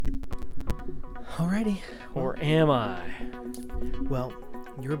Alrighty. Or am I? Well,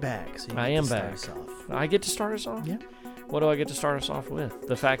 you're back, so you I get am to start back. us off. I get to start us off? Yeah. What do I get to start us off with?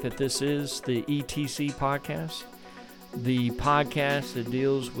 The fact that this is the ETC podcast, the podcast that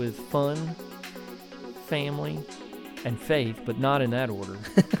deals with fun, family, and faith, but not in that order,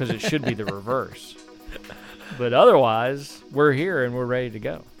 because it should be the reverse. But otherwise, we're here and we're ready to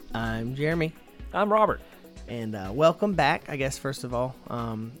go. I'm Jeremy, I'm Robert. and welcome back, I guess, first of all.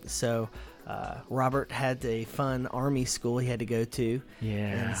 Robert had a fun Army school he had to go to.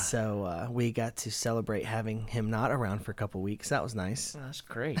 Yeah. And so we got to celebrate having him not around for a couple weeks. That was nice. That's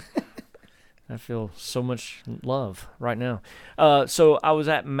great. I feel so much love right now. So I was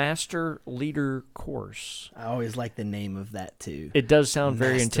at Master Leader Course. I always like the name of that, too. It does sound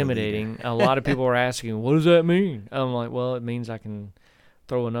very Master intimidating. A lot of people are asking, what does that mean? I'm like, well, it means I can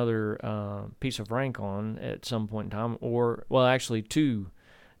throw another piece of rank on at some point in time, or, well, actually two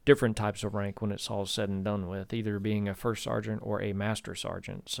different types of rank when it's all said and done with, either being a first sergeant or a master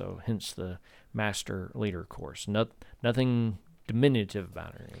sergeant, so hence the Master Leader Course. Nothing diminutive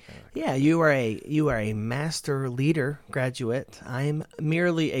about it or anything like that. Yeah, you are a Master Leader graduate. I'm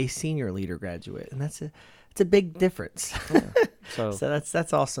merely a Senior Leader graduate, and it's a big difference. Yeah. So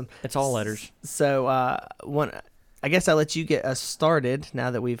that's awesome. it's all letters. So I guess I'll let you get us started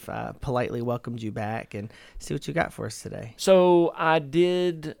now that we've politely welcomed you back and see what you got for us today. So I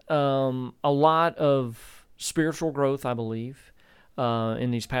did a lot of spiritual growth, I believe,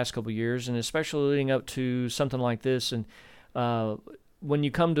 in these past couple of years, and especially leading up to something like this. And when you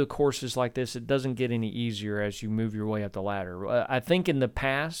come to courses like this, it doesn't get any easier as you move your way up the ladder. I think in the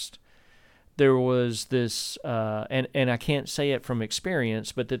past, there was this, and I can't say it from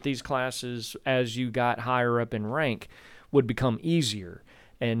experience, but that these classes, as you got higher up in rank, would become easier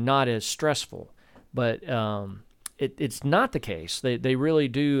and not as stressful. But it's not the case. They really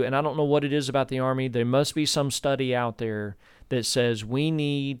do, and I don't know what it is about the Army. There must be some study out there that says we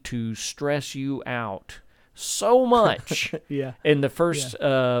need to stress you out so much Yeah. in the first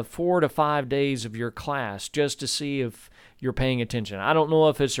 4 to 5 days of your class just to see if you're paying attention. I don't know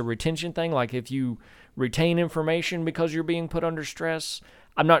if it's a retention thing, like if you retain information because you're being put under stress.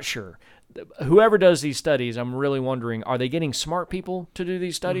 I'm not sure. Whoever does these studies, I'm really wondering, are they getting smart people to do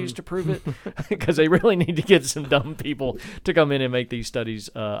these studies to prove it? Because they really need to get some dumb people to come in and make these studies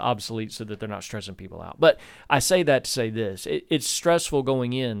obsolete so that they're not stressing people out. But I say that to say this. It's stressful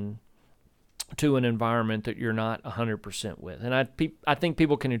going in to an environment that you're not 100% with. And I think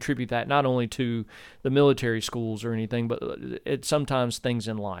people can attribute that not only to the military schools or anything, but it's sometimes things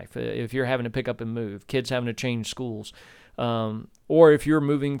in life. If you're having to pick up and move, kids having to change schools, or if you're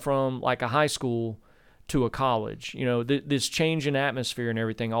moving from like a high school to a college, this change in atmosphere and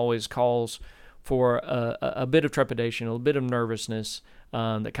everything always calls for a bit of trepidation, a bit of nervousness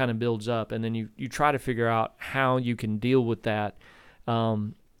that kind of builds up. And then you try to figure out how you can deal with that.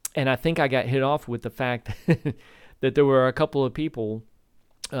 And I think I got hit off with the fact that there were a couple of people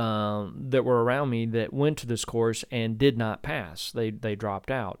that were around me that went to this course and did not pass. They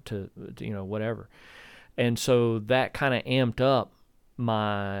dropped out to whatever. And so that kind of amped up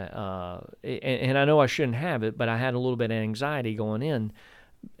my, and I know I shouldn't have it, but I had a little bit of anxiety going in.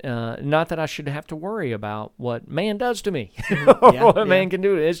 Not that I should have to worry about what man does to me, or what man can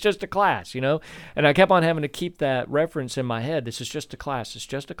do. It's just a class, And I kept on having to keep that reference in my head. This is just a class. It's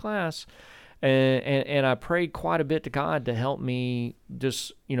just a class. And I prayed quite a bit to God to help me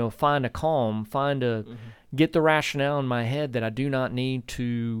just, find a calm, get the rationale in my head that I do not need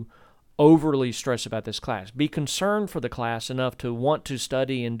to overly stress about this class. Be concerned for the class enough to want to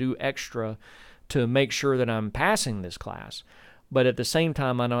study and do extra to make sure that I'm passing this class. But at the same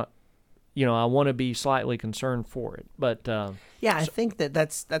time, I want to be slightly concerned for it. But I think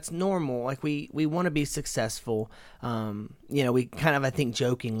that's normal. Like we want to be successful. We kind of, I think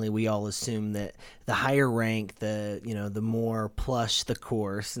jokingly, we all assume that the higher rank, the more plush the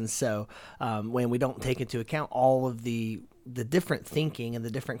course, and so when we don't take into account all of the different thinking and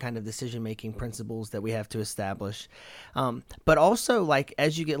the different kind of decision-making principles that we have to establish. But also, like,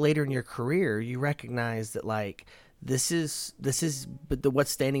 as you get later in your career, you recognize that, like, this is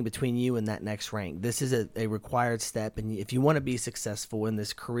what's standing between you and that next rank. This is a required step, and if you want to be successful in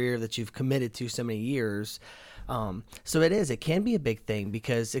this career that you've committed to so many years, so it can be a big thing,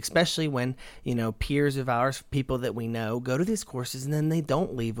 because especially when, peers of ours, people that we know, go to these courses and then they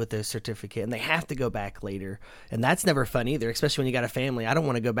don't leave with their certificate and they have to go back later. And that's never fun either, especially when you got a family. I don't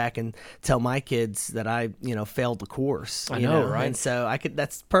want to go back and tell my kids that I, failed the course. I know, right? And so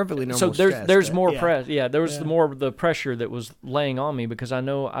that's perfectly normal. So there's stress, more press. Yeah, there was more of the pressure that was laying on me, because I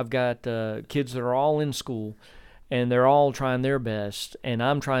know I've got kids that are all in school. and they're all trying their best, and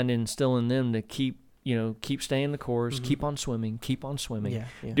I'm trying to instill in them to keep staying the course, keep on swimming,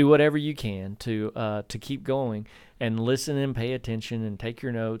 do whatever you can to keep going, and listen and pay attention and take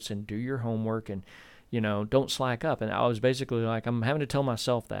your notes and do your homework, and don't slack up. And I was basically like, I'm having to tell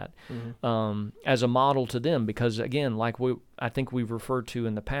myself that as a model to them, because again, like I think we've referred to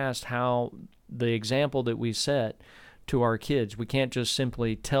in the past, how the example that we set to our kids, we can't just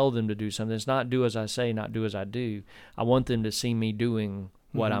simply tell them to do something. It's not do as I say, not do as I do. I want them to see me doing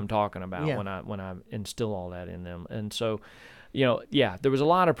what I'm talking about when I instill all that in them. And so, there was a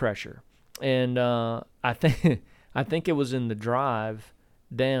lot of pressure, and I think it was in the drive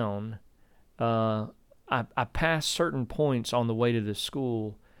down. I passed certain points on the way to the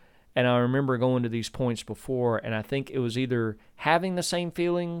school, and I remember going to these points before, and I think it was either having the same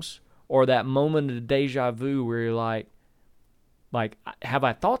feelings or that moment of deja vu where you're like, have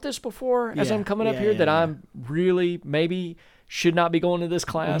I thought this before as I'm coming up here that I'm really maybe should not be going to this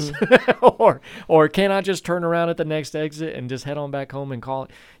class, or can I just turn around at the next exit and just head on back home and call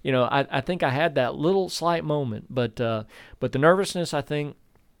it? I think I had that little slight moment, but the nervousness, I think,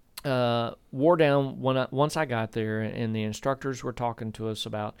 wore down once I got there, and the instructors were talking to us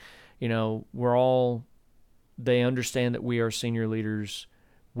about, they understand that we are senior leaders.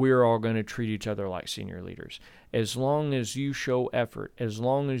 We're all going to treat each other like senior leaders. As long as you show effort, as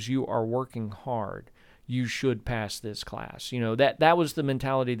long as you are working hard, you should pass this class. That was the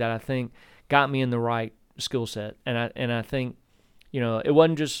mentality that I think got me in the right skill set. And I think, it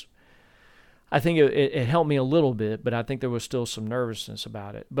wasn't just, I think it helped me a little bit, but I think there was still some nervousness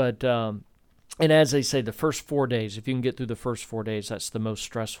about it. But, and as they say, the first 4 days, if you can get through the first 4 days, that's the most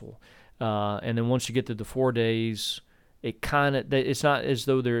stressful. And then once you get through the 4 days, it's not as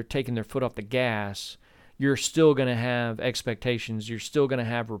though they're taking their foot off the gas. You're still going to have expectations. You're still going to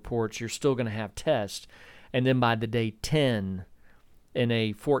have reports. You're still going to have tests. And then by the day 10 in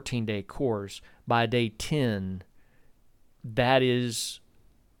a 14-day course, by day 10, that is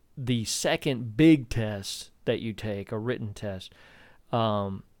the second big test that you take, a written test.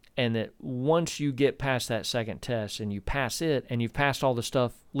 And that once you get past that second test and you pass it, and you've passed all the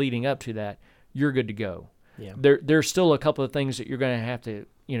stuff leading up to that, you're good to go. Yeah. There's still a couple of things that you're going to have to,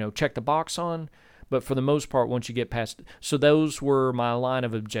 check the box on, but for the most part, once you get past, so those were my line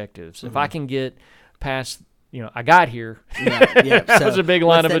of objectives. If I can get past, I got here. That was a big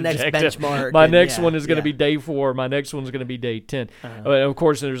line of objectives. My next one is going to be day 4. My next one is going to be day 10. Of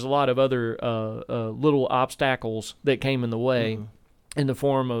course, there's a lot of other little obstacles that came in the way in the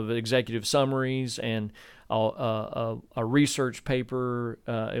form of executive summaries and a research paper.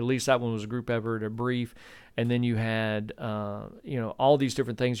 At least that one was a group effort, a brief. And then you had, all these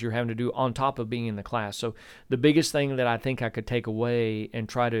different things you're having to do on top of being in the class. So the biggest thing that I think I could take away and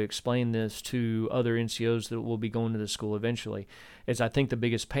try to explain this to other NCOs that will be going to the school eventually is I think the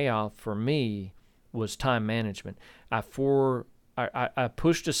biggest payoff for me was time management. I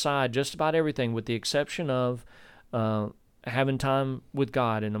pushed aside just about everything with the exception of having time with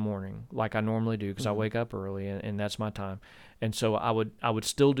God in the morning like I normally do because I wake up early and that's my time. And so I would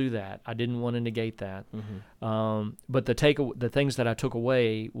still do that. I didn't want to negate that. But the things that I took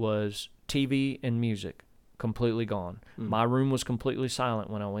away was TV and music, completely gone. My room was completely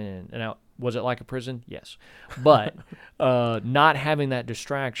silent when I went in. And was it like a prison? Yes. But not having that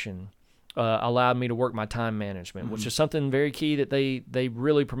distraction allowed me to work my time management, which is something very key that they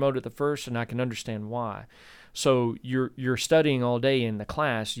really promoted at the first, and I can understand why. So you're studying all day in the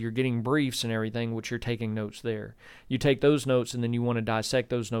class, you're getting briefs and everything, which you're taking notes there. You take those notes and then you want to dissect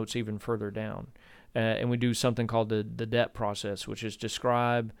those notes even further down. And we do something called the DEP process, which is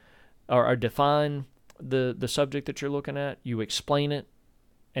describe or define the subject that you're looking at, you explain it,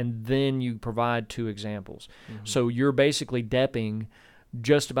 and then you provide 2 examples. So you're basically DEPing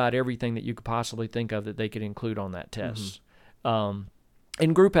just about everything that you could possibly think of that they could include on that test.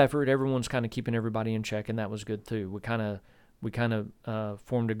 In group effort, everyone's kind of keeping everybody in check, and that was good too. We kind of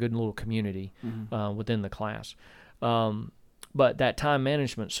formed a good little community within the class. But that time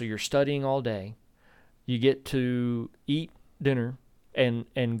management, so you're studying all day, you get to eat dinner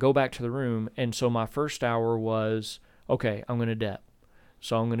and go back to the room. And so my first hour was, okay, I'm going to DEP.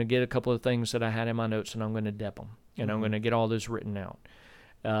 So I'm going to get a couple of things that I had in my notes, and I'm going to DEP them, and I'm going to get all this written out.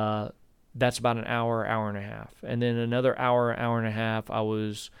 That's about an hour, hour and a half. And then another hour, hour and a half, I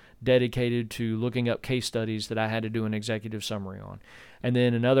was dedicated to looking up case studies that I had to do an executive summary on. And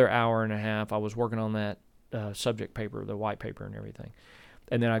then another hour and a half, I was working on that subject paper, the white paper and everything.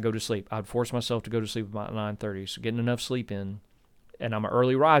 And then I go to sleep. I'd force myself to go to sleep about 9:30, so getting enough sleep in. And I'm an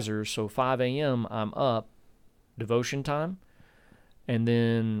early riser, so 5 a.m. I'm up, devotion time. And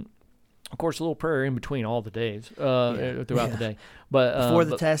then Of course, a little prayer in between all the days throughout the day. But before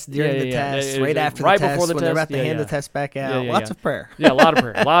the test, during the test, right after right the test, before the when test, they're about to hand the test back out. Lots of prayer. Yeah, a lot of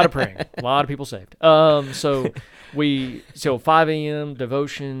prayer, a lot of praying, a lot of people saved. So 5 a.m.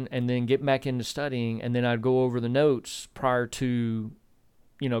 devotion, and then get back into studying, and then I'd go over the notes prior to,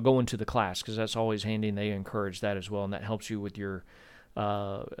 going to the class, because that's always handy, and they encourage that as well, and that helps you with your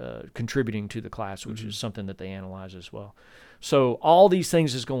contributing to the class, which is something that they analyze as well. So all these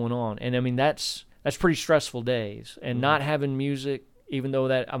things is going on, and I mean that's pretty stressful days, and not having music, even though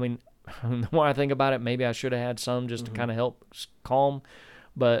that, I mean, the more I think about it, maybe I should have had some just to kind of help calm,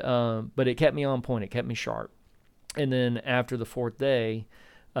 but it kept me on point, it kept me sharp. And then after the fourth day,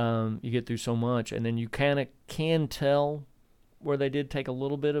 you get through so much, and then you kind of can tell where they did take a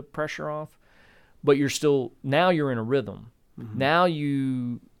little bit of pressure off, but now you're in a rhythm. Now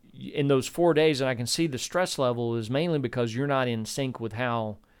in those 4 days, and I can see the stress level is mainly because you're not in sync with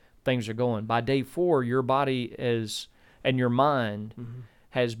how things are going. By day 4, your body and your mind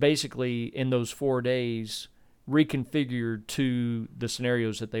has basically, in those 4 days, reconfigured to the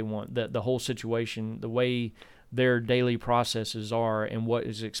scenarios that they want, the whole situation, the way their daily processes are and what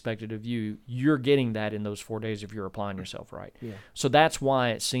is expected of you. You're getting that in those 4 days if you're applying yourself right. Yeah. So that's why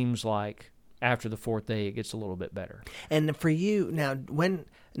it seems like after the fourth day, it gets a little bit better. And for you, now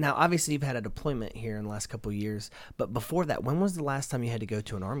obviously you've had a deployment here in the last couple of years, but before that, when was the last time you had to go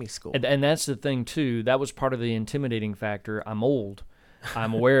to an Army school? And that's the thing, too. That was part of the intimidating factor. I'm old.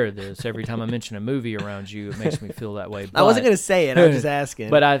 I'm aware of this. Every time I mention a movie around you, it makes me feel that way. But, I wasn't going to say it. I was just asking.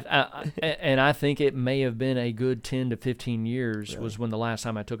 But I think it may have been a good 10 to 15 years was when the last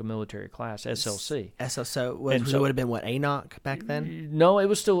time I took a military class, SLC. So it would have been, what, ANOC back then? No, it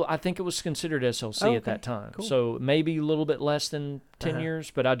was still, I think it was considered SLC at that time. Cool. So maybe a little bit less than 10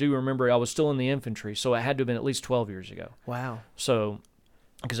 years, but I do remember I was still in the infantry, so it had to have been at least 12 years ago. Wow. So,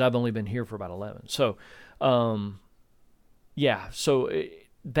 because I've only been here for about 11. So, yeah, so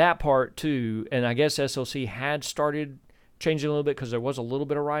that part too, and I guess SLC had started changing a little bit because there was a little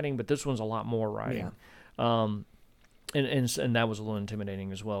bit of writing, but this one's a lot more writing. Yeah. And that was a little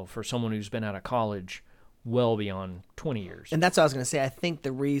intimidating as well for someone who's been out of college well beyond 20 years. And that's what I was going to say. I think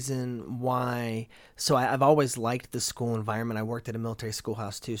the reason why, so I've always liked the school environment. I worked at a military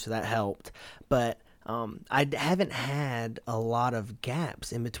schoolhouse too, so that helped. But I haven't had a lot of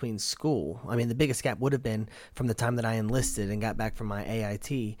gaps in between school. I mean, the biggest gap would have been from the time that I enlisted and got back from my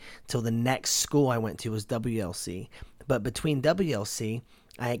AIT till the next school I went to was WLC. But between WLC,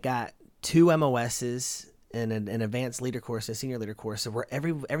 I got 2 MOSs and an advanced leader course, a senior leader course, so where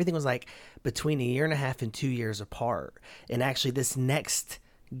everything was like between 1.5 years and 2 years apart. And actually, this next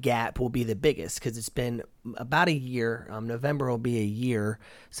gap will be the biggest because it's been about a year. November will be a year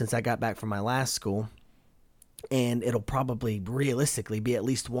since I got back from my last school, and it'll probably realistically be at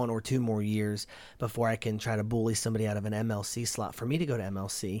least 1 or 2 more years before I can try to bully somebody out of an MLC slot for me to go to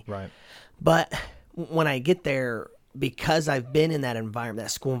MLC. Right. But when I get there, because I've been in that environment,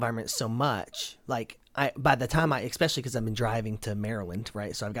 that school environment so much, like by the time especially because I've been driving to Maryland,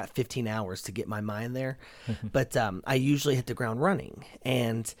 right? So I've got 15 hours to get my mind there. But I usually hit the ground running.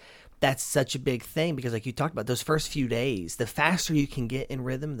 And that's such a big thing because like you talked about those first few days, the faster you can get in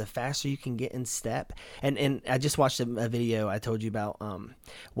rhythm, the faster you can get in step. And I just watched a video I told you about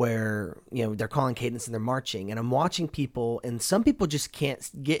where, they're calling cadence and they're marching, and I'm watching people, and some people just can't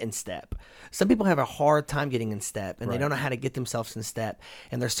get in step. Some people have a hard time getting in step, and They don't know how to get themselves in step,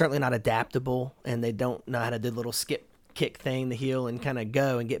 and they're certainly not adaptable, and they don't know how to do the little skip kick thing, the heel, and kind of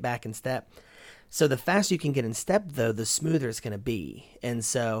go and get back in step. So the faster you can get in step, though, the smoother it's going to be. And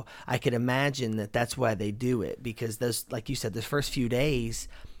so I could imagine that that's why they do it, because those, like you said, the first few days,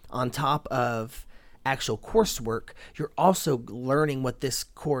 on top of actual coursework, you're also learning what this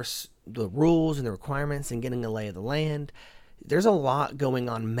course, the rules and the requirements, and getting a lay of the land. There's a lot going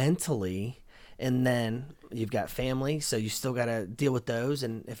on mentally. And then you've got family, so you still got to deal with those.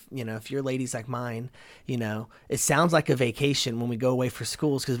 And if you're ladies like mine, it sounds like a vacation when we go away for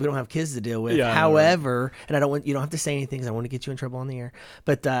schools because we don't have kids to deal with. Yeah, however, and you don't have to say anything because I want to get you in trouble on the air.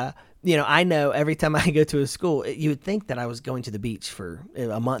 But I know every time I go to a school, you would think that I was going to the beach for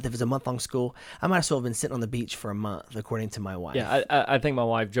a month. If it's a month-long school, I might as well have been sitting on the beach for a month, according to my wife. Yeah, I think my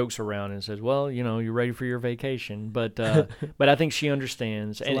wife jokes around and says, "Well, you're ready for your vacation," but I think she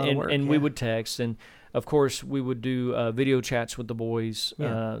understands, and we would text, and of course we would do video chats with the boys,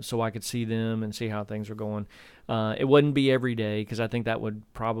 so I could see them and see how things are going. It wouldn't be every day because I think that would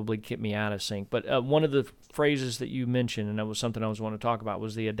probably keep me out of sync. But one of the phrases that you mentioned, and that was something I was wanting to talk about,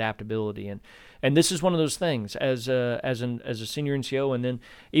 was the adaptability. And this is one of those things as a senior NCO, and then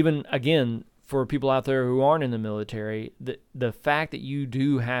even again for people out there who aren't in the military, the fact that you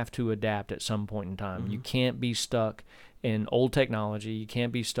do have to adapt at some point in time. You can't be stuck in old technology. You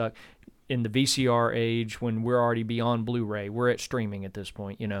can't be stuck in the VCR age when we're already beyond Blu-ray. We're at streaming at this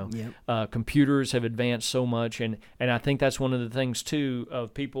point, Computers have advanced so much, and I think that's one of the things, too,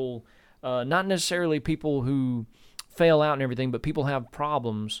 of people, not necessarily people who fail out and everything, but people have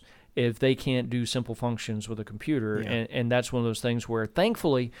problems if they can't do simple functions with a computer. And that's one of those things where,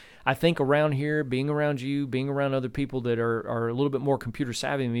 thankfully, I think around here, being around you, being around other people that are a little bit more computer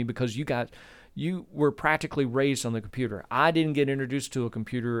savvy than me, because you were practically raised on the computer. I didn't get introduced to a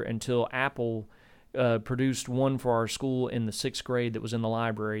computer until Apple produced one for our school in the 6th grade that was in the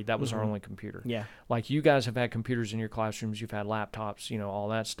library. That was our only computer. Yeah. Like, you guys have had computers in your classrooms, you've had laptops, all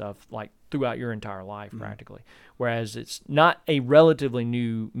that stuff, like throughout your entire life practically. Whereas it's not a relatively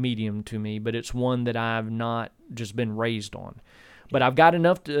new medium to me, but it's one that I've not just been raised on. But I've got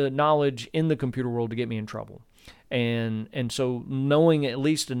enough knowledge in the computer world to get me in trouble. And so knowing at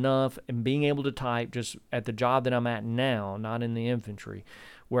least enough and being able to type just at the job that I'm at now, not in the infantry,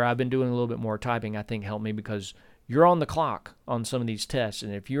 where I've been doing a little bit more typing, I think helped me, because you're on the clock on some of these tests.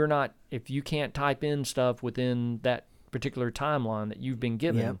 And if you can't type in stuff within that particular timeline that you've been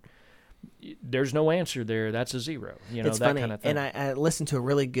given, there's no answer there. That's a zero. It's that funny. kind of thing. And I listened to a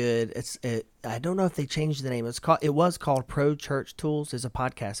really good. I don't know if they changed the name. It was called Pro Church Tools. There's a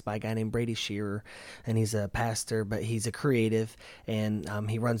podcast by a guy named Brady Shearer, and he's a pastor, but he's a creative, and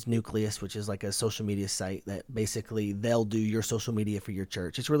he runs Nucleus, which is like a social media site that basically they'll do your social media for your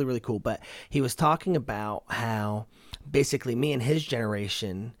church. It's really, really cool. But he was talking about how basically me and his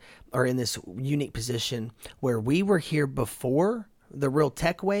generation are in this unique position where we were here before the real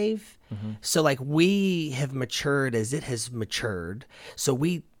tech wave. So like we have matured as it has matured. So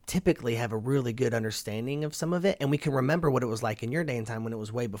we typically have a really good understanding of some of it, and we can remember what it was like in your day and time when it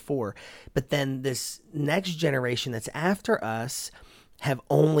was way before. But then this next generation that's after us have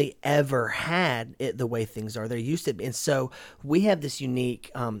only ever had it the way things are. They're used to it. And so we have this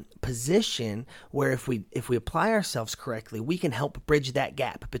unique position where if we apply ourselves correctly, we can help bridge that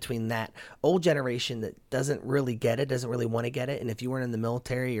gap between that old generation that doesn't really get it, doesn't really want to get it. And if you weren't in the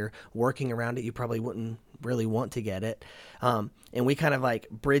military or working around it, you probably wouldn't really want to get it. And we kind of like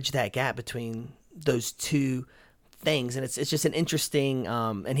bridge that gap between those two things, and it's just an interesting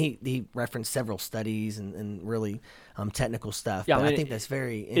and he referenced several studies and really technical stuff. Yeah, but I mean, I think that's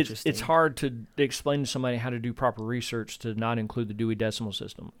very interesting. It's hard to explain to somebody how to do proper research to not include the Dewey Decimal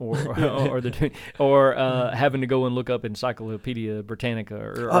System or having to go and look up Encyclopedia Britannica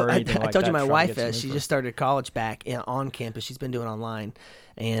or anything like that. I told you my wife she just started college back on campus. She's been doing online.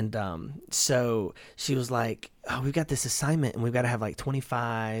 And so she was like, oh, we've got this assignment and we've got to have like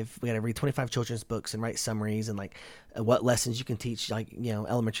 25, we got to read 25 children's books and write summaries and like what lessons you can teach, like,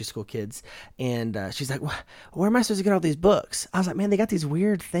 elementary school kids. And she's like, where am I supposed to get all these books? I was like, man, they got these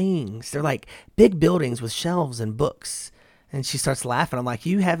weird things. They're like big buildings with shelves and books. And she starts laughing. I'm like,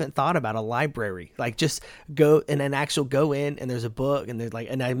 you haven't thought about a library. Like, just go in go in and there's a book and there's like,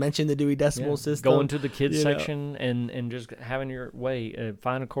 and I mentioned the Dewey Decimal System. Go into the kids section and just having your way,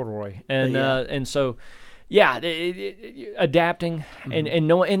 find a corduroy. And so, adapting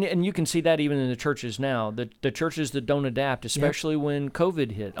and you can see that even in the churches now. The churches that don't adapt, especially when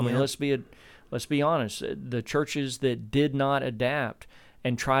COVID hit. I mean, let's be honest. The churches that did not adapt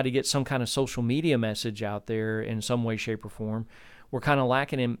and try to get some kind of social media message out there in some way, shape, or form, we're kind of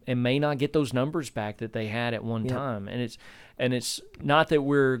lacking and may not get those numbers back that they had at one time. And it's not that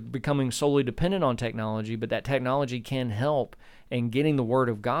we're becoming solely dependent on technology, but that technology can help in getting the word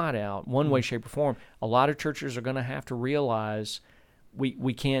of God out one way, shape, or form. A lot of churches are going to have to realize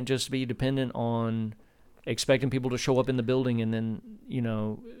we can't just be dependent on expecting people to show up in the building and then,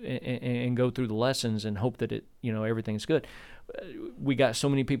 and go through the lessons and hope that everything's good. We got so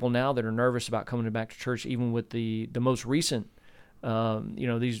many people now that are nervous about coming back to church, even with the most recent,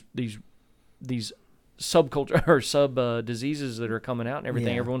 these subculture or sub diseases that are coming out and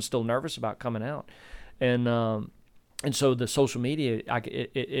everything. Everyone's still nervous about coming out, and so the social media,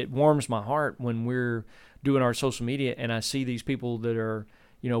 it warms my heart when we're doing our social media and I see these people that are,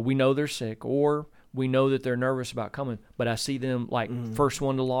 we know they're sick or we know that they're nervous about coming, but I see them like first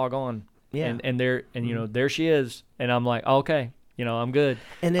one to log on. Yeah. And there she is. And I'm like, okay, I'm good.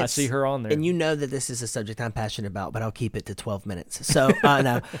 And I see her on there. And that this is a subject I'm passionate about, but I'll keep it to 12 minutes. So,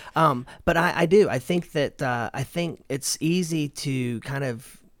 no. But I do. I think that, I think it's easy to kind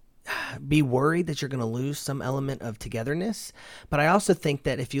of be worried that you're going to lose some element of togetherness. But I also think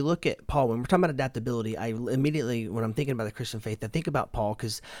that if you look at Paul, when we're talking about adaptability, I immediately, when I'm thinking about the Christian faith, I think about Paul,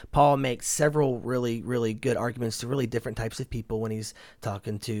 because Paul makes several really, really good arguments to really different types of people when he's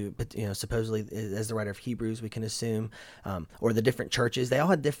talking to, supposedly as the writer of Hebrews, we can assume, or the different churches. They all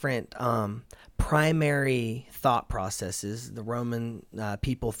had different primary thought processes. The Roman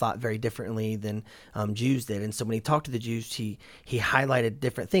people thought very differently than Jews did. And so when he talked to the Jews, he highlighted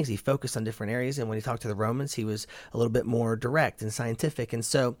different things. He focused on different areas. And when he talked to the Romans, he was a little bit more direct and scientific. And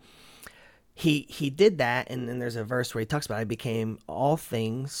so he did that. And then there's a verse where he talks about, I became all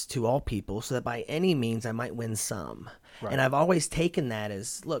things to all people so that by any means I might win some. Right. And I've always taken that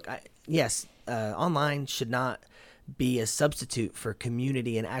as, look, online should not be a substitute for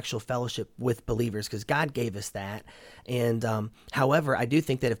community and actual fellowship with believers, because God gave us that. And however, I do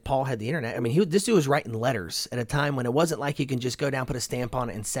think that if Paul had the internet, I mean, this dude was writing letters at a time when it wasn't like you can just go down, put a stamp on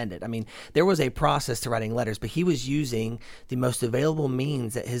it, and send it. I mean, there was a process to writing letters, but he was using the most available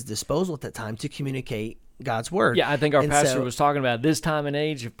means at his disposal at that time to communicate God's word. Yeah, I think our pastor was talking about this time and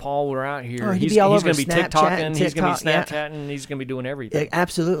age. If Paul were out here, he's going to be Snapchat, TikToking, he's going to be Snapchatting, he's going to be doing everything.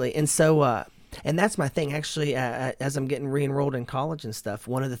 Absolutely. And so, and that's my thing, actually, as I'm getting re-enrolled in college and stuff,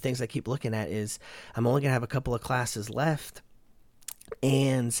 one of the things I keep looking at is I'm only going to have a couple of classes left.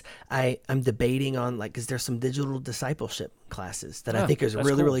 And I'm debating on, like, because there's some digital discipleship classes that I think is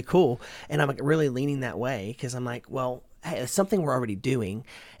really, really cool. And I'm really leaning that way, because I'm like, well, hey, it's something we're already doing.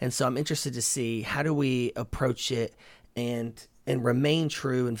 And so I'm interested to see, how do we approach it and remain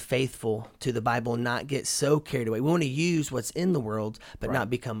true and faithful to the Bible and not get so carried away. We want to use what's in the world, but not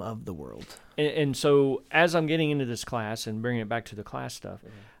become of the world. And so as I'm getting into this class and bringing it back to the class stuff,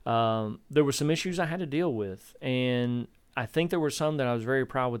 there were some issues I had to deal with. And I think there were some that I was very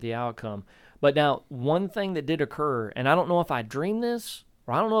proud with the outcome. But now, one thing that did occur, and I don't know if I dreamed this,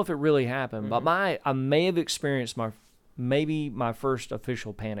 or I don't know if it really happened, but I may have experienced my first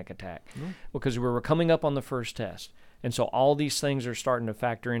official panic attack, because we were coming up on the first test. And so all these things are starting to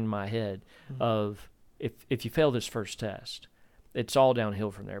factor in my head of, if you fail this first test, it's all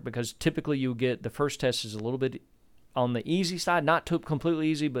downhill from there. Because typically you get, the first test is a little bit on the easy side, not too completely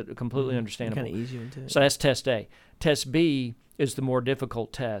easy, but completely understandable. Kind of easy into it. So that's test A. Test B is the more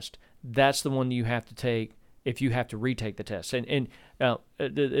difficult test. That's the one you have to take if you have to retake the test. And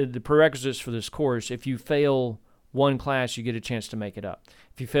the prerequisites for this course, if you fail one class, you get a chance to make it up.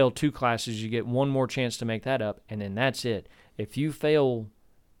 If you fail two classes, you get one more chance to make that up, and then that's it. If you fail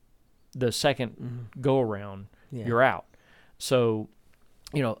the second go-around, you're out. So,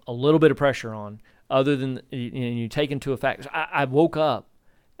 a little bit of pressure on, other than you take into effect. I woke up,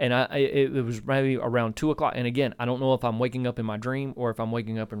 and it was maybe around 2 o'clock. And again, I don't know if I'm waking up in my dream or if I'm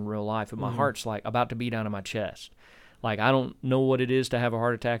waking up in real life, but my heart's like about to beat out of my chest. Like, I don't know what it is to have a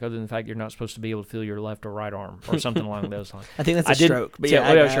heart attack, other than the fact you're not supposed to be able to feel your left or right arm or something along those lines. I think that's a stroke. But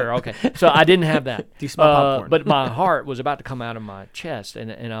sure, okay. So I didn't have that. Do you smell popcorn? But my heart was about to come out of my chest,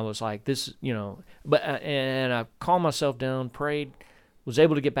 and I was like, this, and I calmed myself down, prayed, was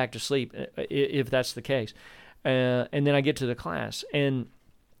able to get back to sleep, if that's the case. And then I get to the class, and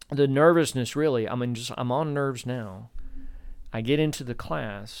the nervousness really, I'm on nerves now. I get into the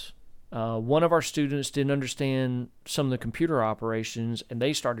class. One of our students didn't understand some of the computer operations, and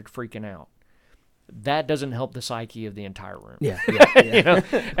they started freaking out. That doesn't help the psyche of the entire room. Yeah.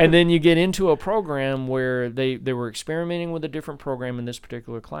 And then you get into a program where they were experimenting with a different program in this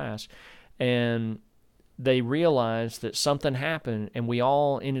particular class, and they realized that something happened, and we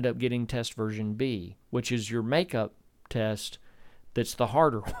all ended up getting test version B, which is your makeup test that's the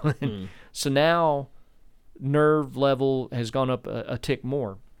harder one. So now nerve level has gone up a tick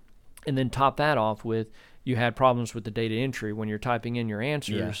more. And then top that off with, you had problems with the data entry when you're typing in your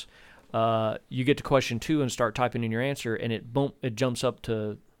answers. You get to question 2 and start typing in your answer, and it jumps up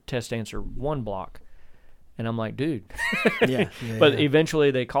to test answer 1 block. And I'm like, dude. But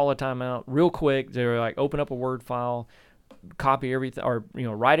eventually they call a timeout real quick. They're like, open up a Word file, copy everything, or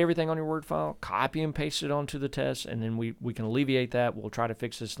write everything on your Word file, copy and paste it onto the test, and then we can alleviate that. We'll try to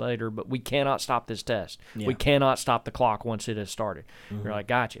fix this later, but we cannot stop this test. We cannot stop the clock once it has started. You're like,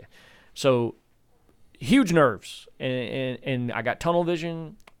 gotcha. So huge nerves, and I got tunnel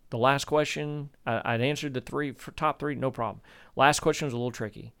vision. The last question, I'd answered the top three, no problem. Last question was a little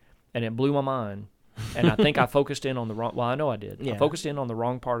tricky, and it blew my mind. And I think I focused in on the wrong. Well, I know I did. I focused in on the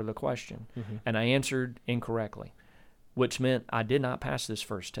wrong part of the question, and I answered incorrectly, which meant I did not pass this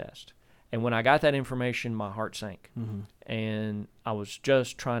first test. And when I got that information, my heart sank, and I was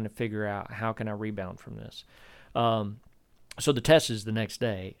just trying to figure out, how can I rebound from this. So the test is the next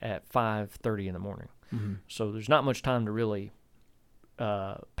day at 5:30 in the morning. So there's not much time to really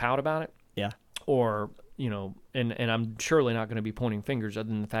pout about it. Yeah. Or, and I'm surely not going to be pointing fingers other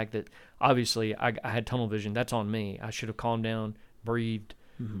than the fact that obviously I had tunnel vision. That's on me. I should have calmed down, breathed,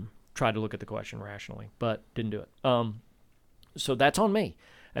 tried to look at the question rationally, but didn't do it. So that's on me,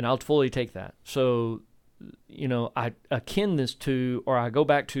 and I'll fully take that. So, I akin this to, or I go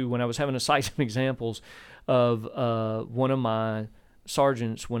back to when I was having to cite some examples of one of my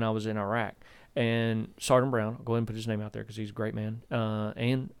sergeants when I was in Iraq. And Sergeant Brown, I'll go ahead and put his name out there because he's a great man,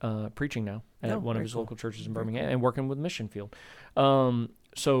 and preaching now at one of his local churches in Birmingham and working with Mission Field.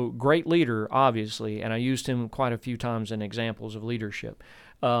 So great leader, obviously, and I used him quite a few times in examples of leadership.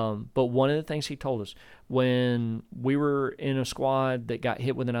 But one of the things he told us when we were in a squad that got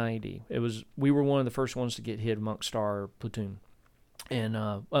hit with an IED, we were one of the first ones to get hit amongst our platoon, and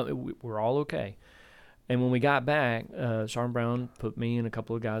we're all okay. And when we got back, Sergeant Brown put me and a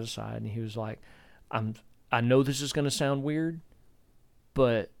couple of guys aside, and he was like, I know this is going to sound weird,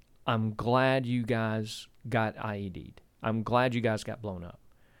 but I'm glad you guys got IED'd. I'm glad you guys got blown up.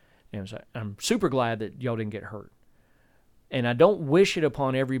 And I was like, I'm super glad that y'all didn't get hurt. And I don't wish it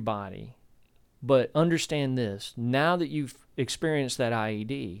upon everybody, but understand this. Now that you've experienced that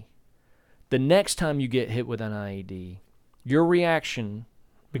IED, the next time you get hit with an IED, your reaction,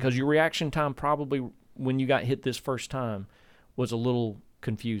 because your reaction time probably when you got hit this first time was a little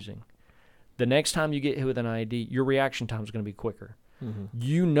confusing. The next time you get hit with an IED, your reaction time is going to be quicker. Mm-hmm.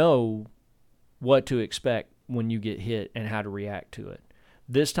 You know what to expect when you get hit and how to react to it.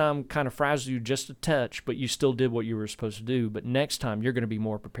 This time kind of frazzled you just a touch, but you still did what you were supposed to do. But next time you're going to be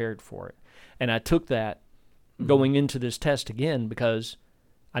more prepared for it. And I took that going into this test again because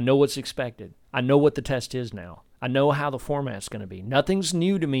I know what's expected. I know what the test is now. I know how the format's going to be. Nothing's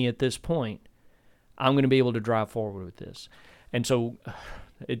new to me at this point. I'm going to be able to drive forward with this. And so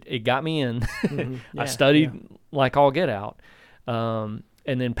it got me in. Mm-hmm. Yeah, I studied like all get out,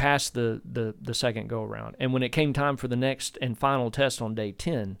 and then passed the second go-around. And when it came time for the next and final test on day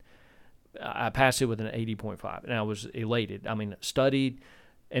 10, I passed it with an 80.5, and I was elated. I mean, studied,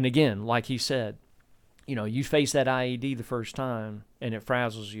 and again, like he said, you face that IED the first time, and it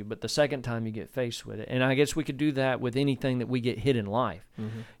frazzles you, but the second time you get faced with it. And I guess we could do that with anything that we get hit in life.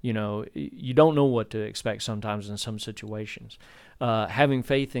 Mm-hmm. You don't know what to expect sometimes in some situations. Having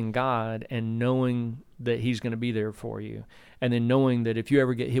faith in God and knowing that He's going to be there for you, and then knowing that if you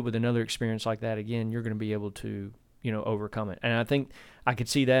ever get hit with another experience like that again, you're going to be able to, overcome it. And I think I could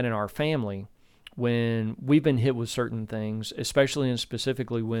see that in our family when we've been hit with certain things, especially and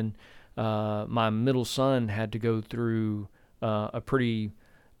specifically when my middle son had to go through a pretty,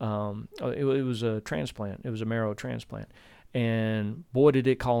 it was a transplant. It was a marrow transplant. And boy, did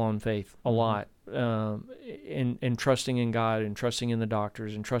it call on faith a lot, and trusting in God and trusting in the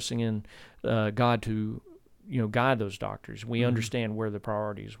doctors and trusting in God to, guide those doctors. We understand where the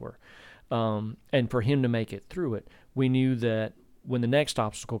priorities were. And for him to make it through it, we knew that when the next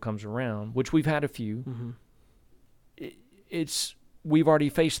obstacle comes around, which we've had a few, we've already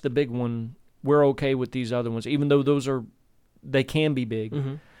faced the big one. We're okay with these other ones, even though they can be big,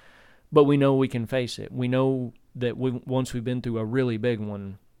 but we know we can face it. We know that once we've been through a really big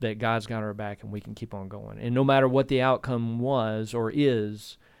one, that God's got our back and we can keep on going. And no matter what the outcome was or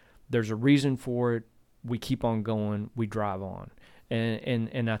is, there's a reason for it. We keep on going. We drive on.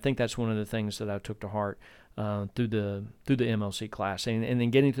 And I think that's one of the things that I took to heart through the MLC class. And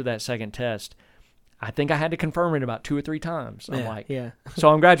then getting to that second test, I think I had to confirm it about 2 or 3 times. I'm so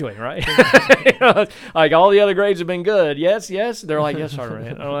I'm graduating, right? Like all the other grades have been good. Yes. They're like, yes,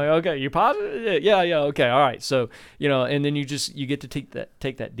 Sergeant. I'm like, okay, you positive? Yeah, okay, all right. So, and then you get to take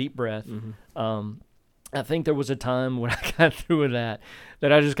that deep breath. I think there was a time when I got through with that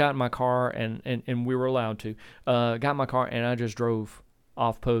I just got in my car and we were allowed to, got in my car and I just drove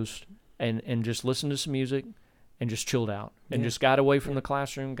off post and just listened to some music and just chilled out and just got away from the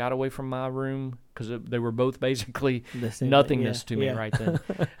classroom, got away from my room because they were both basically nothingness to me right then.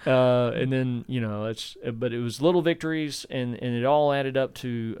 And then, but it was little victories and it all added up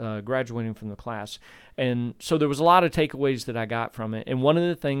to graduating from the class. And so there was a lot of takeaways that I got from it. And one of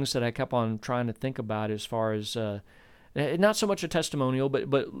the things that I kept on trying to think about as far as not so much a testimonial,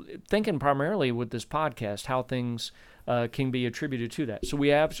 but thinking primarily with this podcast, how things can be attributed to that. So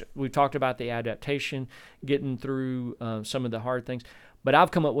we've talked about the adaptation, getting through some of the hard things, but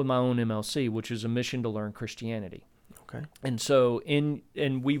I've come up with my own MLC, which is a mission to learn Christianity. Okay. And so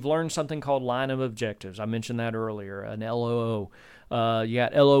and we've learned something called line of objectives. I mentioned that earlier, an LOO. You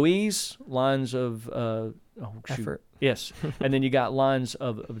got LOEs, lines of effort. Yes. And then you got lines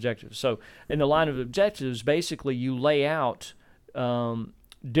of objectives. So in the line of objectives, basically you lay out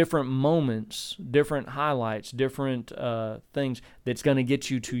different moments, different highlights, different things that's going to get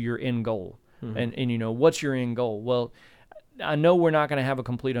you to your end goal. And what's your end goal? Well, I know we're not going to have a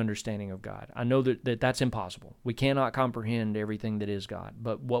complete understanding of God. I know that that's impossible. We cannot comprehend everything that is God.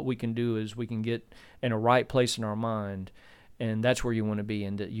 But what we can do is we can get in a right place in our mind, and that's where you want to be.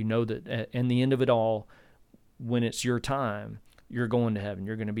 And that you know that in the end of it all, when it's your time, you're going to heaven.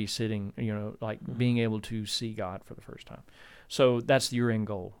 You're going to be sitting, being able to see God for the first time. So that's your end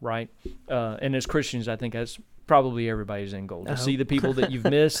goal, right? And as Christians, I think that's probably everybody's end goal, to see the people that you've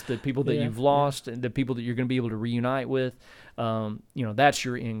missed, the people that you've lost, and the people that you're going to be able to reunite with. That's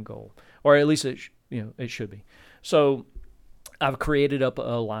your end goal, or at least it should be. So I've created up a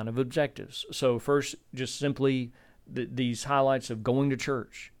line of objectives. So first, just simply these highlights of going to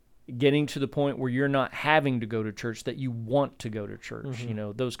church, getting to the point where you're not having to go to church, that you want to go to church,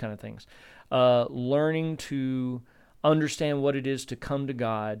 those kind of things. Learning to understand what it is to come to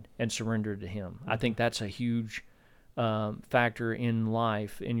God and surrender to Him. I think that's a huge factor in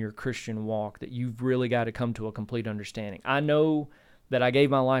life, in your Christian walk, that you've really got to come to a complete understanding. I know that I gave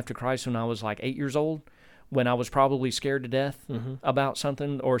my life to Christ when I was like 8 years old, when I was probably scared to death about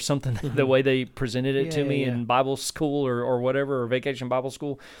something, the way they presented it to me in Bible school or whatever, or vacation Bible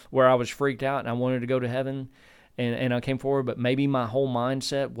school, where I was freaked out and I wanted to go to heaven, and I came forward, but maybe my whole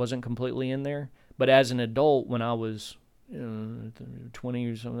mindset wasn't completely in there. But as an adult, when I was 20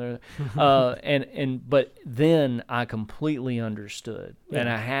 or something, but then I completely understood, and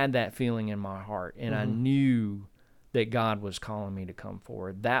I had that feeling in my heart, and I knew that God was calling me to come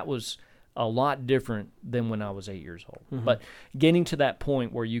forward. That was a lot different than when I was 8 years old. But getting to that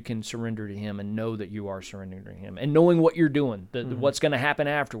point where you can surrender to Him and know that you are surrendering to Him, and knowing what you're doing, what's going to happen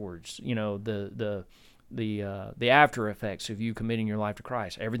afterwards, the after effects of you committing your life to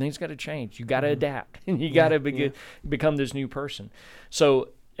Christ. Everything's got to change. You got to adapt, and you got to become this new person.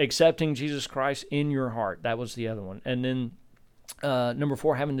 So accepting Jesus Christ in your heart, that was the other one. And then number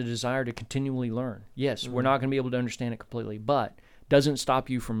 4, having the desire to continually learn. Yes, we're not going to be able to understand it completely, but doesn't stop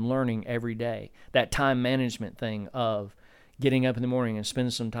you from learning every day. That time management thing of getting up in the morning and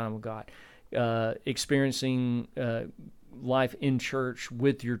spending some time with God, experiencing life in church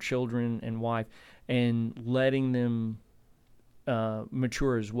with your children and wife, and letting them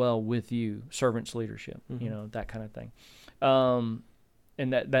mature as well with you, servants leadership, that kind of thing.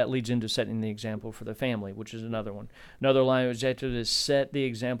 And that leads into setting the example for the family, which is another one. Another line of objective is set the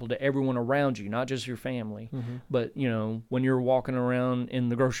example to everyone around you, not just your family, but, when you're walking around in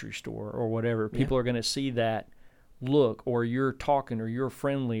the grocery store or whatever, people are going to see that look, or you're talking, or you're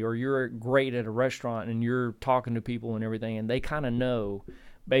friendly, or you're great at a restaurant and you're talking to people and everything, and they kind of know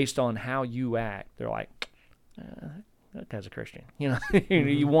based on how you act. They're like, that guy's a Christian.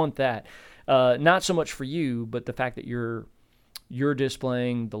 You want that. Not so much for you, but the fact that you're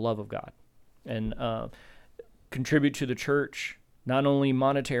displaying the love of God, and contribute to the church, not only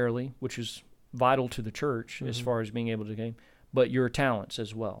monetarily, which is vital to the church as far as being able to game, but your talents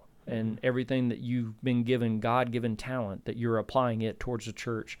as well. And everything that you've been given, God-given talent, that you're applying it towards the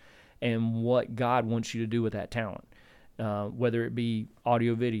church and what God wants you to do with that talent. Whether it be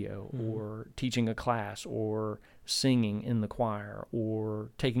audio, video, or teaching a class, or singing in the choir, or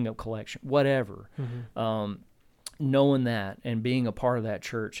taking up collection, whatever. Knowing that and being a part of that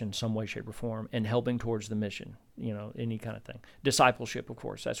church in some way, shape, or form, and helping towards the mission, any kind of thing. Discipleship, of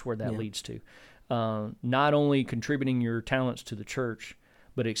course, that's where that leads to. Not only contributing your talents to the church,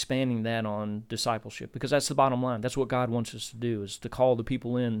 but expanding that on discipleship, because that's the bottom line. That's what God wants us to do, is to call the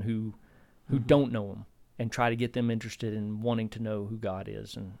people in who don't know Him, and try to get them interested in wanting to know who God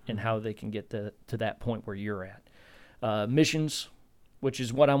is, and how they can get to that point where you're at. Missions, which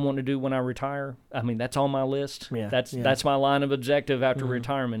is what I want to do when I retire. I mean, that's on my list. That's my line of objective after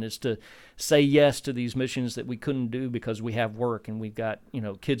retirement, is to say yes to these missions that we couldn't do because we have work and we've got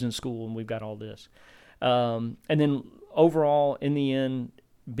kids in school and we've got all this. And then overall, in the end,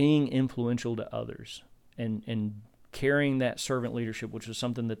 being influential to others and carrying that servant leadership, which was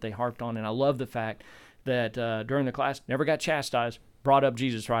something that they harped on. And I love the fact that during the class, never got chastised, brought up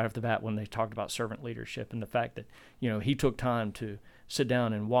Jesus right off the bat when they talked about servant leadership, and the fact that He took time to sit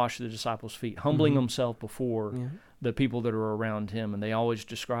down and wash the disciples' feet, humbling Himself before the people that are around Him. And they always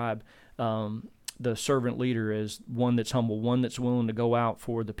describe the servant leader as one that's humble, one that's willing to go out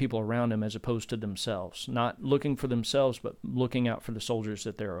for the people around him as opposed to themselves, not looking for themselves, but looking out for the soldiers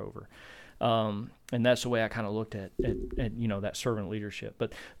that they're over. And that's the way I kind of looked at that servant leadership.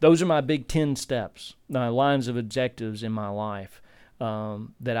 But those are my big 10 steps, lines of objectives in my life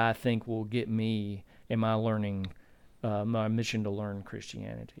that I think will get me in my learning, my mission to learn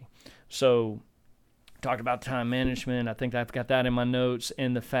Christianity. So Talked about time management. I think I've got that in my notes,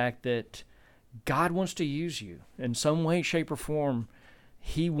 and the fact that God wants to use you in some way, shape, or form.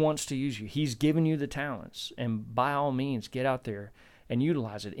 He wants to use you. He's given you the talents, and by all means, get out there and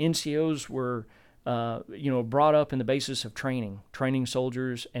utilize it. NCOs were, brought up in the basis of training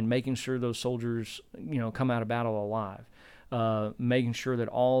soldiers and making sure those soldiers, come out of battle alive, making sure that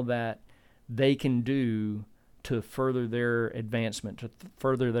all that they can do to further their advancement, to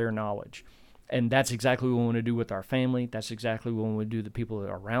further their knowledge. And that's exactly what we want to do with our family. That's exactly what we want to do with the people that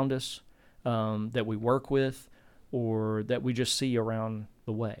are around us, that we work with, or that we just see around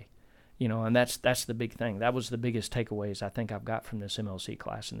the way. And that's the big thing. That was the biggest takeaways I think I've got from this MLC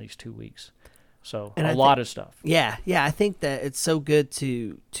class in these 2 weeks. So a lot of stuff. Yeah. I think that it's so good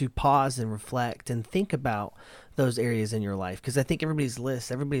to pause and reflect and think about those areas in your life, because I think everybody's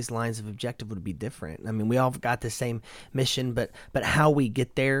lines of objective would be different. I mean, we all got the same mission, but how we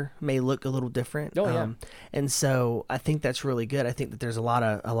get there may look a little different. Oh, yeah. And so I think that's really good. I think that there's a lot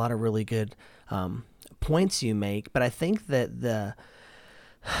of really good points you make, but I think that the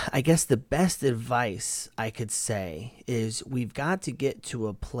best advice I could say is we've got to get to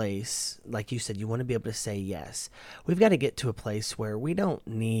a place, like you said, you want to be able to say yes. We've got to get to a place where we don't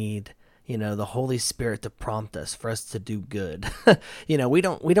need, the Holy Spirit to prompt us for us to do good. We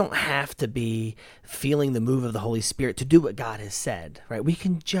don't have to be feeling the move of the Holy Spirit to do what God has said, right? We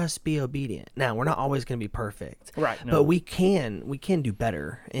can just be obedient. Now, we're not always going to be perfect, right? No. But we can do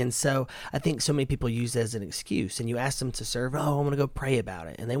better. And so I think so many people use it as an excuse, and you ask them to serve, I'm going to go pray about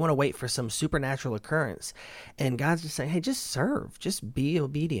it. And they want to wait for some supernatural occurrence. And God's just saying, hey, just serve, just be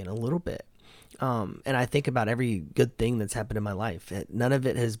obedient a little bit. And I think about every good thing that's happened in my life. None of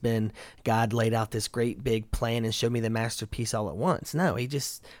it has been God laid out this great big plan and showed me the masterpiece all at once. No, he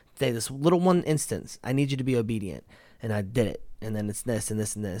just said this little one instance, I need you to be obedient. And I did it. And then it's this and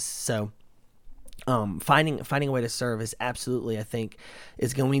this and this. So finding a way to serve is absolutely, I think,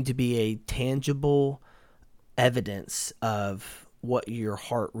 is going to be a tangible evidence of what your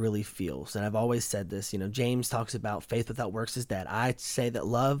heart really feels. And I've always said this, James talks about faith without works is dead. I say that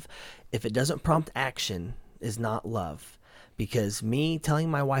love, if it doesn't prompt action, is not love. Because me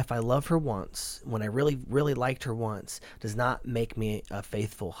telling my wife I love her once, when I really, really liked her once, does not make me a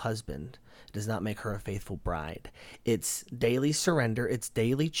faithful husband. It does not make her a faithful bride. It's daily surrender. It's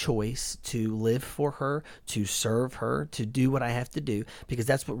daily choice to live for her, to serve her, to do what I have to do, because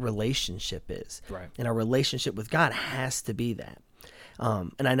that's what relationship is. Right. And our relationship with God has to be that.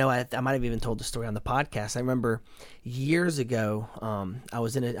 And I know I might have even told the story on the podcast. I remember years ago, I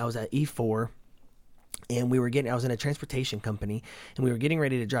was at E4, and I was in a transportation company, and we were getting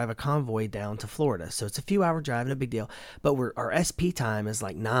ready to drive a convoy down to Florida. So it's a few hour drive, no big deal. But our SP time is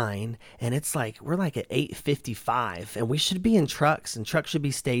like 9, and it's like we're like at 8:55, and we should be in trucks, and trucks should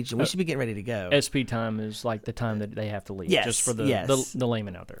be staged, and we should be getting ready to go. SP time is like the time that they have to leave. Yes, just for the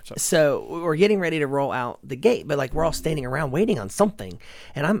layman out there. So we're getting ready to roll out the gate, but like we're all standing around waiting on something,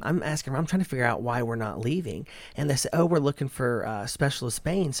 and I'm asking, I'm trying to figure out why we're not leaving, and they said, we're looking for Specialist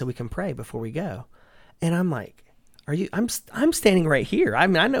Spain so we can pray before we go. And I'm like, I'm standing right here. I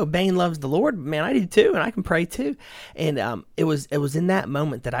mean, I know Bain loves the Lord, but man, I do too, and I can pray too. And it was in that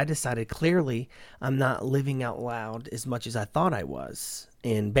moment that I decided clearly I'm not living out loud as much as I thought I was,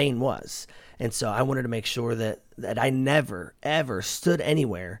 and Bain was. And so I wanted to make sure that I never, ever stood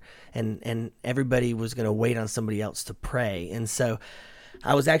anywhere and everybody was going to wait on somebody else to pray. And so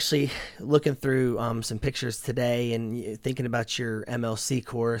I was actually looking through some pictures today and thinking about your MLC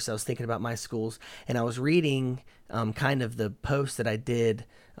course. I was thinking about my schools, and I was reading kind of the post that I did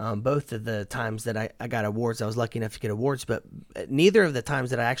both of the times that I got awards. I was lucky enough to get awards, but neither of the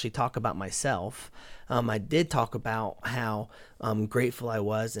times that I actually talk about myself. I did talk about how grateful I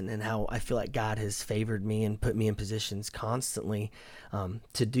was and how I feel like God has favored me and put me in positions constantly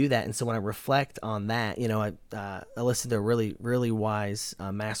to do that. And so when I reflect on that, I listened to a really, really wise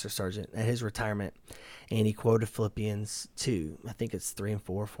master sergeant at his retirement, and he quoted Philippians 2. I think it's 3 and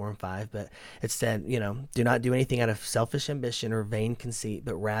 4, 4 and 5, but it said, do not do anything out of selfish ambition or vain conceit,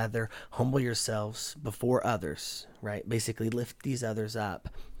 but rather humble yourselves before others, right? Basically lift these others up.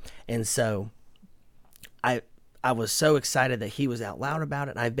 And so I was so excited that he was out loud about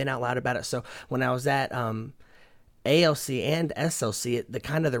it, and I've been out loud about it. So when I was at ALC and SLC,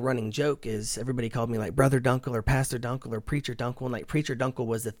 the running joke is everybody called me like Brother Dunkel or Pastor Dunkel or Preacher Dunkel, and like Preacher Dunkel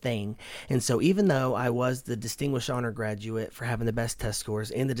was the thing. And so even though I was the Distinguished Honor Graduate for having the best test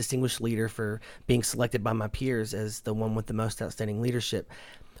scores and the Distinguished Leader for being selected by my peers as the one with the most outstanding leadership,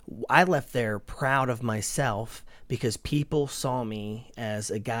 I left there proud of myself because people saw me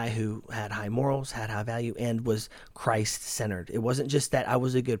as a guy who had high morals, had high value, and was Christ-centered. It wasn't just that I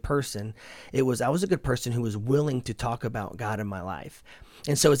was a good person. It was I was a good person who was willing to talk about God in my life.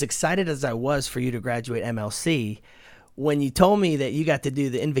 And so as excited as I was for you to graduate MLC, when you told me that you got to do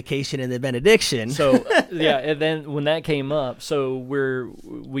the invocation and the benediction. So, yeah, and then when that came up, so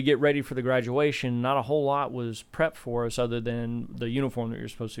we get ready for the graduation. Not a whole lot was prepped for us other than the uniform that you're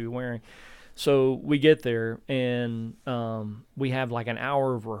supposed to be wearing. So we get there, and we have like an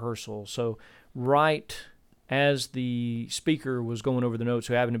hour of rehearsal. So right as the speaker was going over the notes,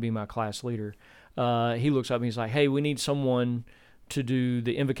 who happened to be my class leader, he looks up and he's like, hey, we need someone to do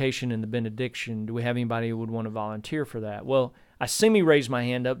the invocation and the benediction. Do we have anybody who would want to volunteer for that? Well, I semi-raised my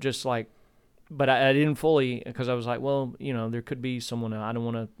hand up just like, but I didn't fully, because I was like, well, there could be someone, I don't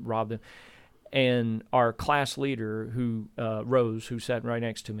want to rob them. And our class leader, who Rose, who sat right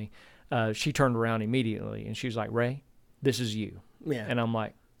next to me, she turned around immediately, and she was like, Ray, this is you. Yeah. And I'm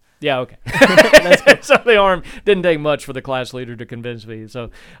like, yeah, okay. So the arm didn't take much for the class leader to convince me. So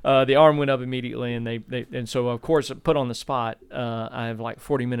the arm went up immediately, and and so of course put on the spot. I have like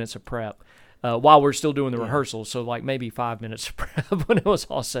 40 minutes of prep while we're still doing the rehearsal. So like maybe 5 minutes of prep when it was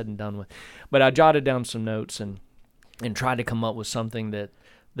all said and done with. But I jotted down some notes and tried to come up with something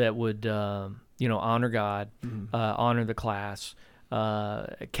that would honor God, honor the class.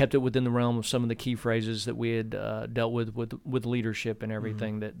 Kept it within the realm of some of the key phrases that we had dealt with leadership and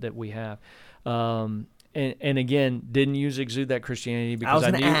everything that we have. And again, didn't use Exude That Christianity because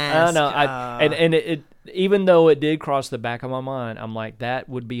I knew. And it even though it did cross the back of my mind, I'm like, that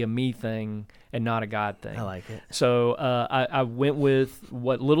would be a me thing and not a God thing. I like it. So I went with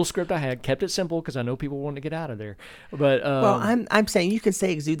what little script I had, kept it simple because I know people want to get out of there. But well, I'm saying you can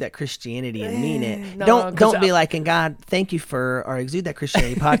say Exude That Christianity and mean it. Don't be like, and God, thank you for our Exude That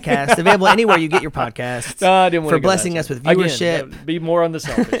Christianity podcast, available anywhere you get your podcasts. I didn't want for to blessing us with viewership. Again, be more on the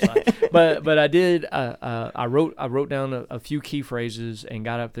selfish side. But I did. I wrote down a few key phrases and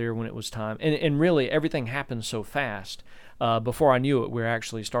got up there when it was time. And really everything happened so fast. Before I knew it, we were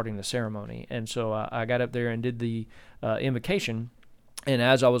actually starting the ceremony. And so I got up there and did the invocation. And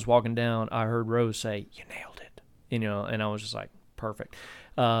as I was walking down, I heard Rose say, "You nailed it." And I was just like, perfect.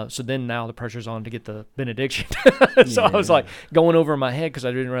 So then now the pressure's on to get the benediction. So I was like going over in my head because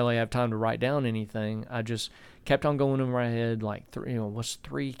I didn't really have time to write down anything. I just kept on going over my head like, what's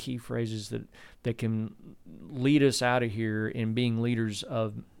 3 key phrases that can lead us out of here in being leaders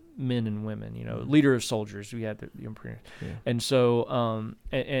of men and women, leader of soldiers. We had the emperor. Yeah. And so,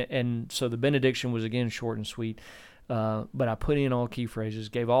 and so the benediction was again short and sweet. But I put in all key phrases,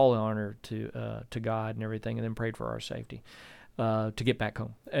 gave all the honor to God and everything, and then prayed for our safety to get back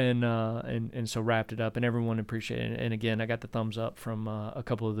home. And so wrapped it up, and everyone appreciated it. And again, I got the thumbs up from a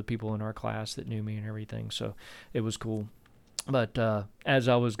couple of the people in our class that knew me and everything. So it was cool. But as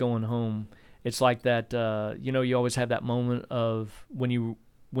I was going home, it's like that. You always have that moment of when you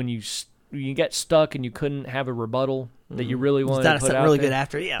get stuck and you couldn't have a rebuttal that you really wanted to put out really there. Good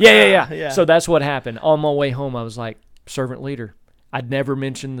after. Yeah. So that's what happened. On my way home, I was like, servant leader. I'd never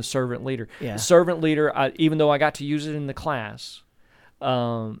mentioned the servant leader. Yeah. The servant leader, even though I got to use it in the class,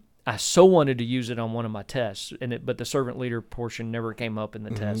 I so wanted to use it on one of my tests, but the servant leader portion never came up in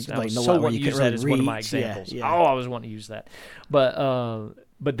the test. And I was so wanting to use that as one of my examples. Yeah. Oh, I was wanting to use that. But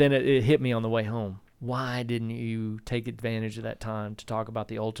then it hit me on the way home. Why didn't you take advantage of that time to talk about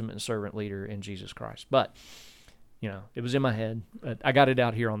the ultimate servant leader in Jesus Christ? But it was in my head. But I got it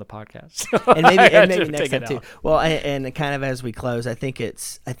out here on the podcast, and maybe next time too. Well, and kind of as we close, I think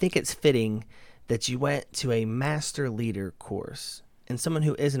it's fitting that you went to a master leader course, and someone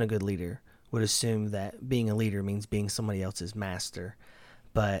who isn't a good leader would assume that being a leader means being somebody else's master.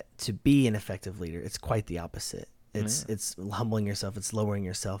 But to be an effective leader, it's quite the opposite. It's humbling yourself. It's lowering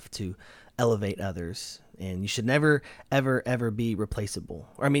yourself to elevate others. And you should never, ever, ever be replaceable.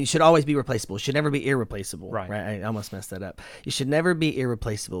 You should always be replaceable. You should never be irreplaceable. Right? I almost messed that up. You should never be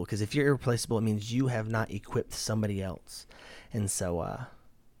irreplaceable, because if you're irreplaceable, it means you have not equipped somebody else. And so,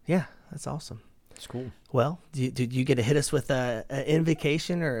 that's awesome. It's cool. Well, did you get to hit us with an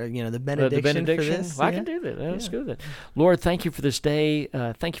invocation or the benediction for this? Well, I can do that. That's good. Lord, thank you for this day.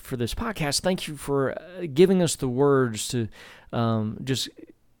 Thank you for this podcast. Thank you for giving us the words to just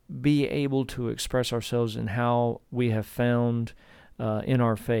be able to express ourselves in how we have found in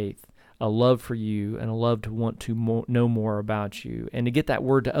our faith a love for you and a love to want to know more about you, and to get that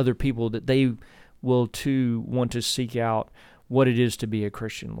word to other people that they will too want to seek out what it is to be a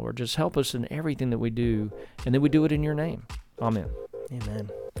Christian, Lord. Just help us in everything that we do, and that we do it in your name. Amen. Amen.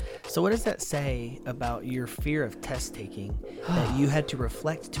 So what does that say about your fear of test taking, that you had to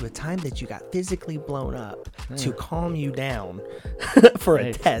reflect to a time that you got physically blown up to calm you down for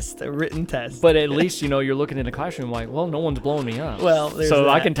a test, a written test? But at least, you're looking in the classroom like, well, no one's blowing me up. Well, so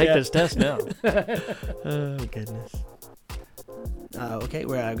I can take this test now. Oh, goodness. Okay,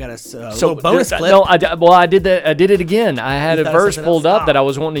 well, I've got a little bonus clip. No, I did that. I did it again. I had a verse pulled up that I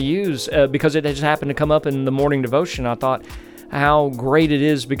was wanting to use because it just happened to come up in the morning devotion. I thought how great it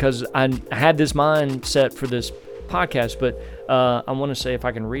is because I had this mindset for this podcast, but I want to say if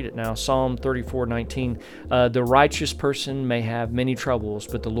I can read it now. Psalm 34:19. The righteous person may have many troubles,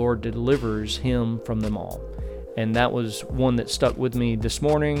 but the Lord delivers him from them all. And that was one that stuck with me this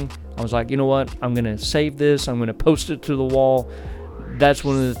morning. I was like, you know what? I'm going to save this. I'm going to post it to the wall. That's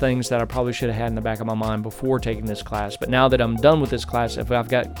one of the things that I probably should have had in the back of my mind before taking this class. But now that I'm done with this class, if I've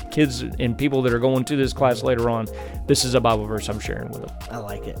got kids and people that are going to this class later on, this is a Bible verse I'm sharing with them. I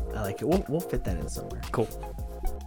like it. We'll fit that in somewhere. Cool.